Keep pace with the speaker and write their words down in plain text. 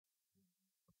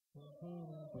Hello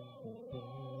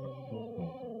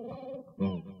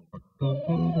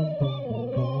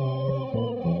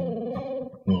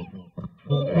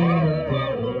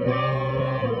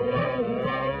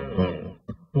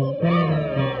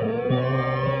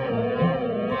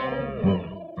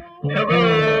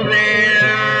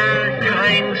there,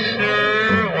 kind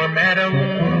sir or madam.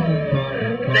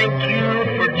 Thank you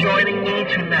for joining me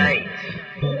tonight.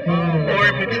 Or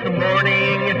if it's the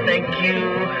morning, thank you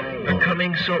for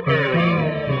coming so early.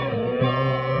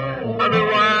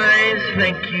 Otherwise,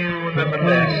 thank you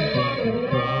nonetheless.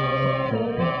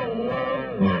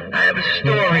 I have a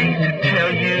story to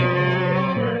tell you,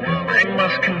 I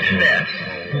must confess.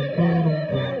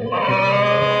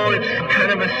 Oh, it's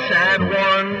kind of a sad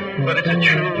one, but it's a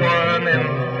true one,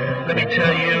 and let me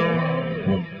tell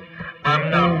you, I'm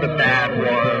not the bad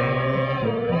one.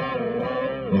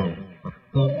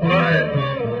 But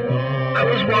I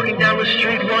was walking down the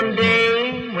street one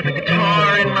day with a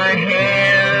guitar in my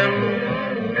hand,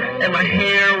 and my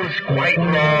hair was quite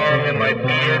long, and my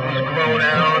beard was grown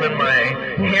out, and my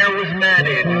hair was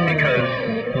matted because,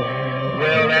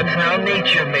 well, that's how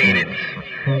nature made it.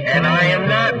 And I am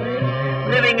not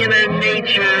living in a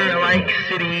nature-like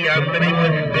city. I'm living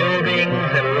with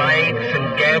buildings and lights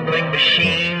and gambling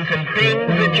machines and things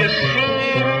that just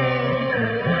seem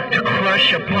to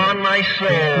crush upon my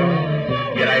soul.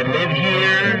 Yet I live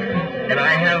here, and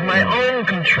I have my own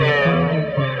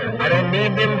control. I don't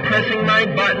need them pressing my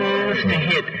buttons to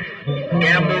hit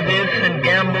gamble this and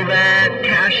gamble that,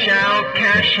 cash out,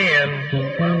 cash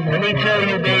in. Let me tell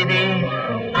you, baby,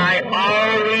 I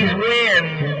always win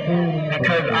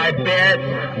because I bet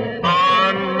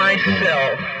on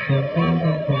myself.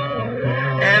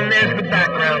 And there's the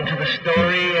background to the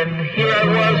story, and here I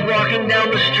was walking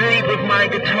down the street with my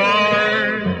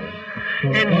guitar,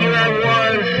 and here I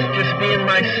was just being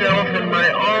myself in my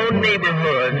own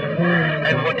neighborhood.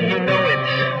 And what do you know it?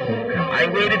 I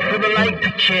waited for the light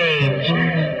to change,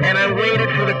 and I waited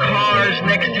for the cars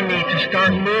next to me to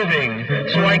start moving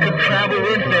so I could travel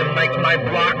with them like my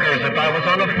blockers if I was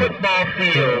on a football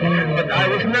field. But I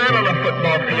was not on a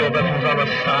football field, I was on a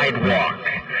sidewalk.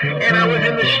 And I was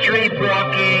in the street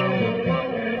walking,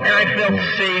 and I felt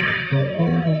safe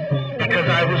because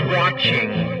I was watching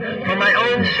for my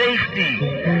own safety.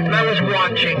 And I was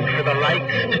watching for the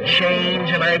lights to change,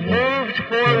 and I moved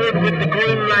forward with the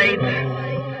green light.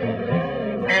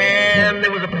 And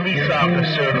there was a police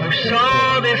officer who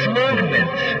saw this movement,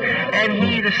 and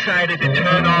he decided to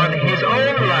turn on his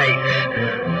own lights.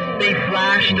 They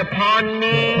flashed upon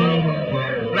me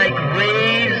like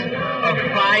rays of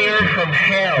fire from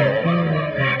hell.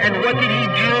 And what did he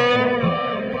do?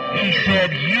 He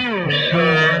said, "You,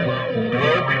 sir,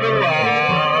 broke the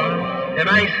law." And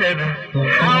I said,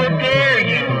 "How dare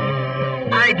you?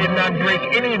 I did not break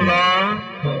any law."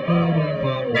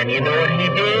 And you know what he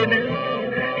did?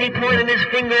 He pointed his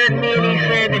finger at me and he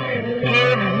said,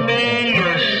 "Give me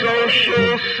your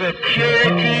social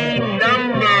security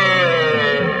number."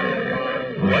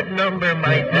 What number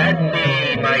might that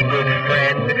be, my good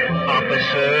friend,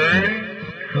 officer?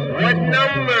 What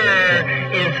number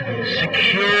is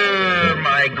secure,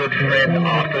 my good friend,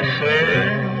 officer?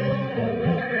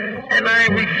 And I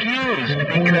refused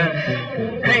because,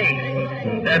 hey,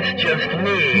 that's just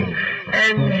me.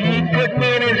 And he put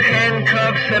me in his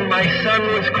handcuffs, and my son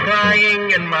was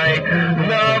crying, and my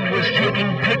love was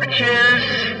taking pictures.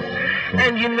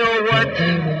 And you know what?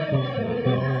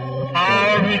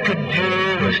 All he could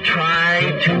do was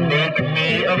try to make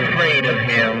me afraid of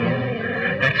him.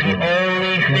 That's the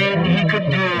only thing he could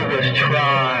do was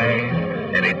try.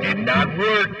 And it did not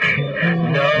work.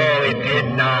 No, it did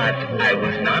not. I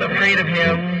was not afraid of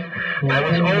him. I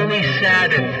was only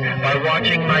saddened by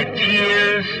watching my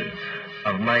tears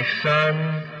of my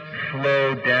son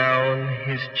flow down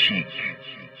his cheek.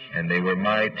 And they were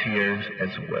my tears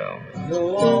as well.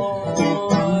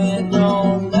 No, it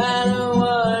don't matter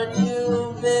what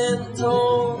you've been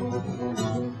told.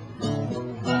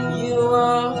 You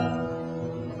are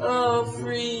a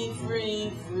free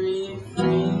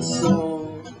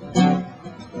soul.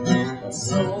 A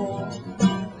soul